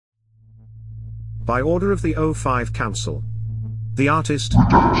By order of the O5 Council. The artist,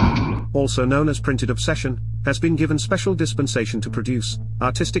 also known as Printed Obsession, has been given special dispensation to produce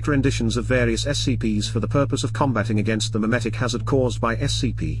artistic renditions of various SCPs for the purpose of combating against the memetic hazard caused by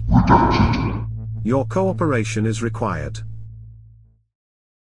SCP. Your cooperation is required.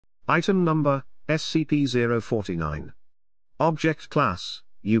 Item number, SCP-049. Object Class,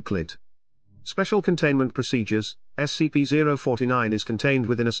 Euclid. Special Containment Procedures, SCP-049 is contained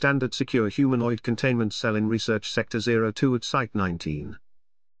within a standard secure humanoid containment cell in Research Sector 02 at Site 19.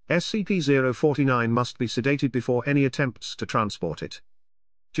 SCP-049 must be sedated before any attempts to transport it.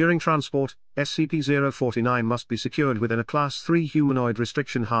 During transport, SCP-049 must be secured within a Class 3 humanoid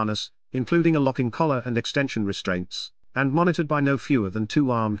restriction harness, including a locking collar and extension restraints, and monitored by no fewer than 2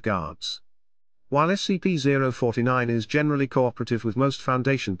 armed guards. While SCP-049 is generally cooperative with most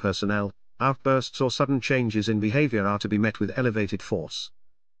Foundation personnel, outbursts or sudden changes in behavior are to be met with elevated force.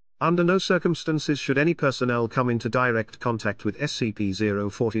 Under no circumstances should any personnel come into direct contact with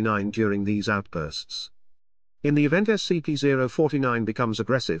SCP-049 during these outbursts. In the event SCP-049 becomes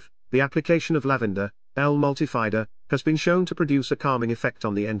aggressive, the application of lavender, L-multifider, has been shown to produce a calming effect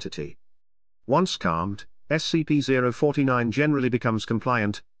on the entity. Once calmed, SCP-049 generally becomes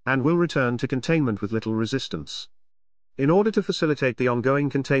compliant, and will return to containment with little resistance. In order to facilitate the ongoing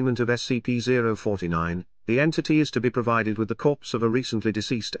containment of SCP-049, the entity is to be provided with the corpse of a recently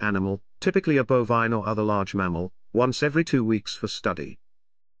deceased animal, typically a bovine or other large mammal, once every 2 weeks for study.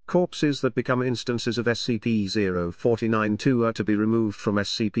 Corpses that become instances of SCP-049-2 are to be removed from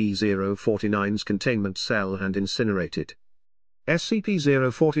SCP-049's containment cell and incinerated.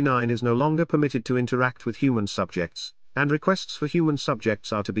 SCP-049 is no longer permitted to interact with human subjects, and requests for human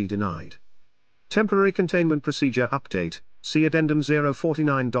subjects are to be denied. Temporary Containment Procedure Update, see Addendum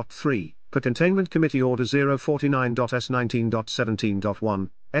 049.3, per Containment Committee Order 049.S19.17.1,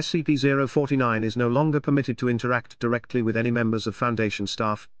 SCP-049 is no longer permitted to interact directly with any members of Foundation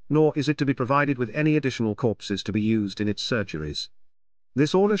staff, nor is it to be provided with any additional corpses to be used in its surgeries.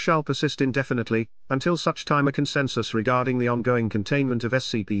 This order shall persist indefinitely, until such time a consensus regarding the ongoing containment of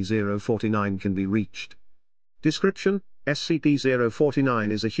SCP-049 can be reached. Description: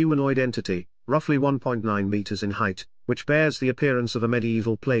 SCP-049 is a humanoid entity, roughly 1.9 meters in height, which bears the appearance of a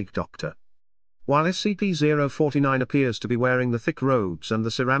medieval plague doctor. While SCP-049 appears to be wearing the thick robes and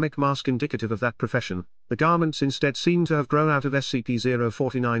the ceramic mask indicative of that profession, the garments instead seem to have grown out of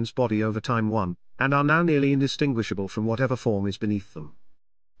SCP-049's body over time and are now nearly indistinguishable from whatever form is beneath them.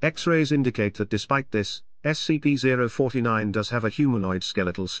 X-rays indicate that despite this, SCP-049 does have a humanoid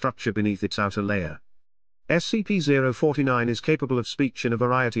skeletal structure beneath its outer layer. SCP-049 is capable of speech in a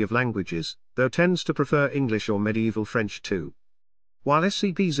variety of languages, though tends to prefer English or medieval French too. While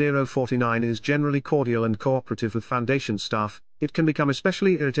SCP-049 is generally cordial and cooperative with Foundation staff, it can become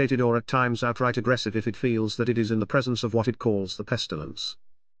especially irritated or at times outright aggressive if it feels that it is in the presence of what it calls the pestilence.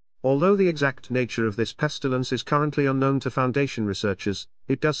 Although the exact nature of this pestilence is currently unknown to Foundation researchers,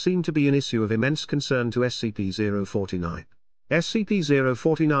 it does seem to be an issue of immense concern to SCP-049.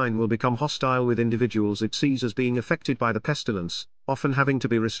 SCP-049 will become hostile with individuals it sees as being affected by the pestilence, often having to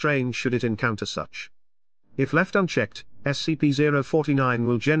be restrained should it encounter such. If left unchecked, SCP-049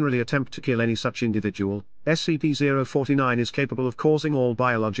 will generally attempt to kill any such individual. SCP-049 is capable of causing all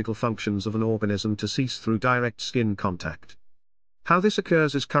biological functions of an organism to cease through direct skin contact. How this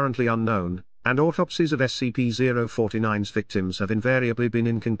occurs is currently unknown, and autopsies of SCP-049's victims have invariably been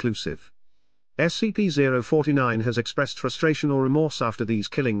inconclusive. SCP-049 has expressed frustration or remorse after these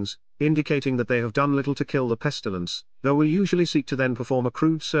killings, indicating that they have done little to kill the pestilence, though will usually seek to then perform a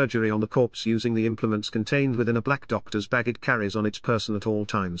crude surgery on the corpse using the implements contained within a black doctor's bag it carries on its person at all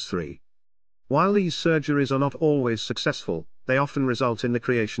times. 3. While these surgeries are not always successful, they often result in the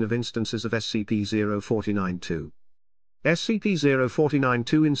creation of instances of SCP-049-2.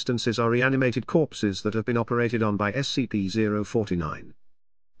 SCP-049-2 instances are reanimated corpses that have been operated on by SCP-049.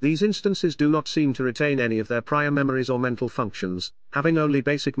 These instances do not seem to retain any of their prior memories or mental functions, having only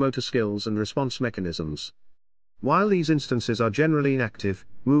basic motor skills and response mechanisms. While these instances are generally inactive,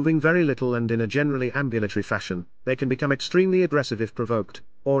 moving very little and in a generally ambulatory fashion, they can become extremely aggressive if provoked,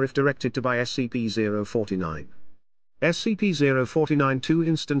 or if directed to by SCP-049. SCP-049-2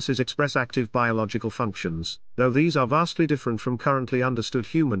 instances express active biological functions, though these are vastly different from currently understood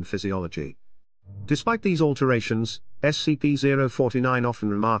human physiology. Despite these alterations, SCP-049 often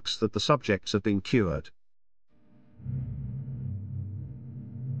remarks that the subjects have been cured.